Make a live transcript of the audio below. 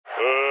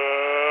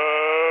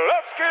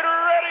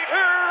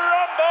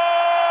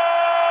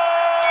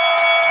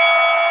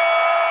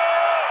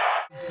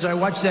I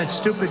watched that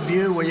stupid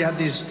View where you have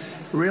these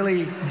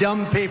really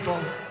dumb people.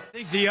 I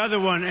think the other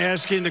one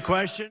asking the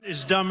question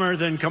is dumber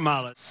than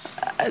Kamala.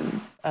 That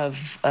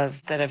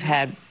have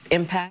had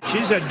impact.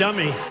 She's a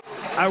dummy.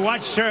 I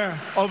watched her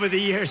over the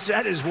years.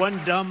 That is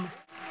one dumb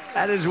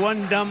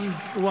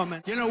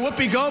woman. You know,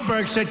 Whoopi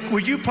Goldberg said,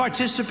 would you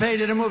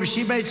participate in a movie?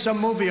 She made some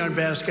movie on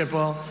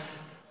basketball.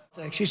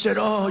 She said,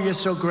 oh, you're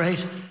so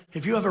great.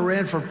 If you ever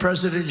ran for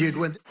president, you'd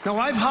win. No,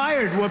 I've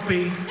hired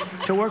Whoopi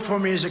to work for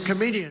me as a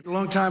comedian a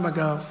long time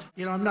ago.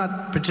 You know, I'm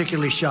not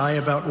particularly shy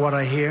about what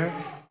I hear.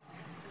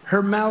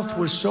 Her mouth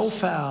was so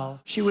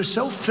foul. She was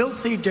so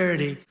filthy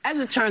dirty.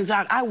 As it turns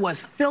out, I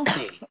was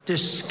filthy.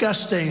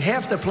 Disgusting.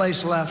 Half the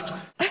place left.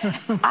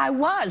 I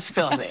was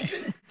filthy.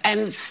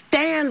 And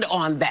stand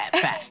on that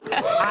fact.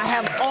 I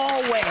have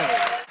always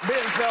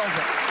been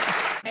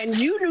filthy. And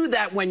you knew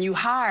that when you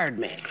hired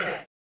me.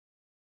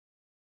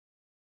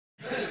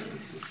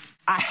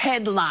 I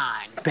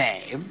headlined,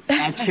 babe,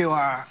 at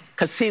your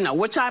casino,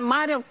 which I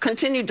might have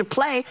continued to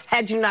play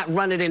had you not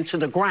run it into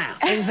the ground.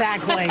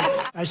 Exactly.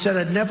 I said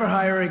I'd never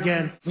hire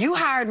again. You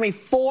hired me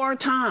 4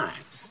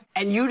 times,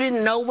 and you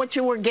didn't know what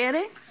you were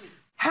getting?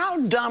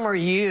 How dumb are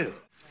you?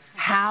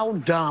 How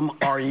dumb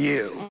are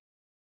you?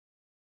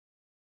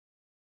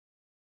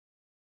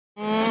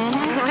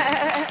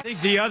 I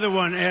think the other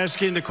one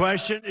asking the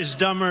question is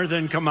dumber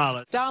than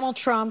Kamala. Donald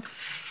Trump,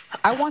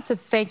 I want to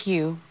thank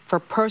you for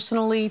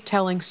personally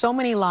telling so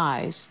many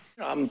lies.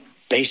 I'm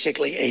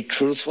basically a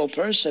truthful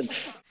person.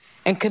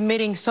 And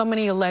committing so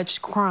many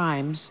alleged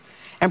crimes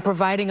and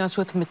providing us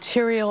with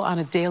material on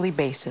a daily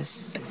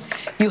basis.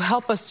 You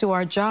help us do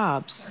our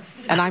jobs,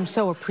 and I'm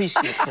so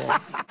appreciative.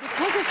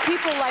 Because of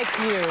people like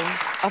you,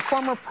 a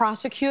former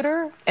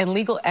prosecutor and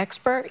legal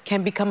expert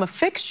can become a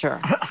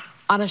fixture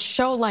on a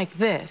show like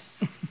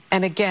this.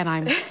 And again,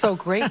 I'm so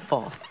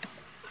grateful.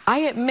 I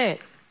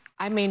admit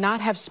I may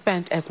not have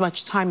spent as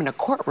much time in a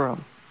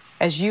courtroom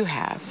as you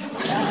have.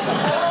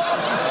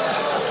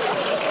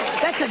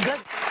 That's a good...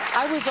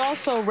 I was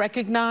also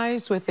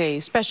recognized with a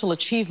Special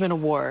Achievement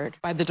Award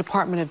by the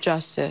Department of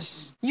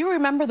Justice. You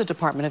remember the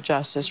Department of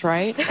Justice,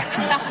 right?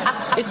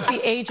 It's the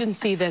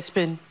agency that's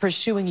been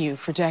pursuing you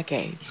for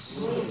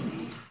decades.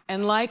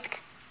 And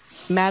like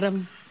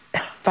Madam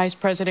Vice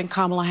President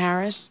Kamala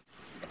Harris,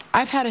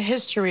 I've had a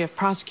history of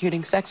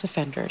prosecuting sex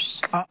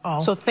offenders.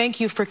 So thank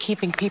you for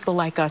keeping people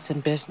like us in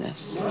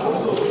business.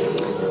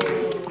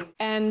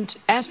 And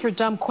as for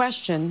dumb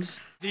questions...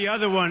 The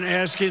other one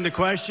asking the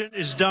question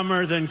is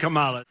dumber than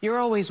Kamala. You're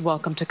always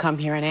welcome to come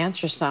here and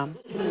answer some.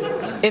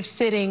 If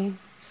sitting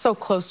so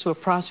close to a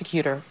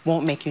prosecutor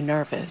won't make you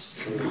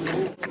nervous.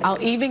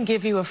 I'll even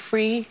give you a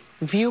free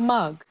View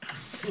mug.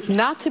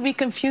 Not to be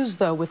confused,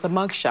 though, with a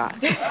mugshot.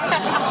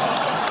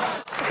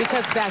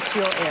 Because that's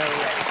your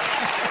area.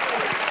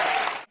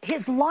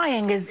 His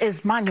lying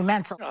is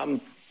monumental.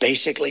 I'm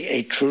basically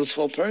a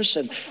truthful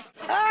person.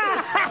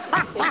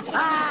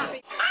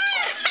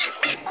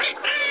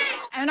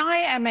 And I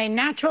am a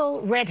natural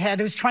redhead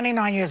who's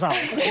 29 years old.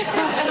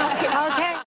 Okay?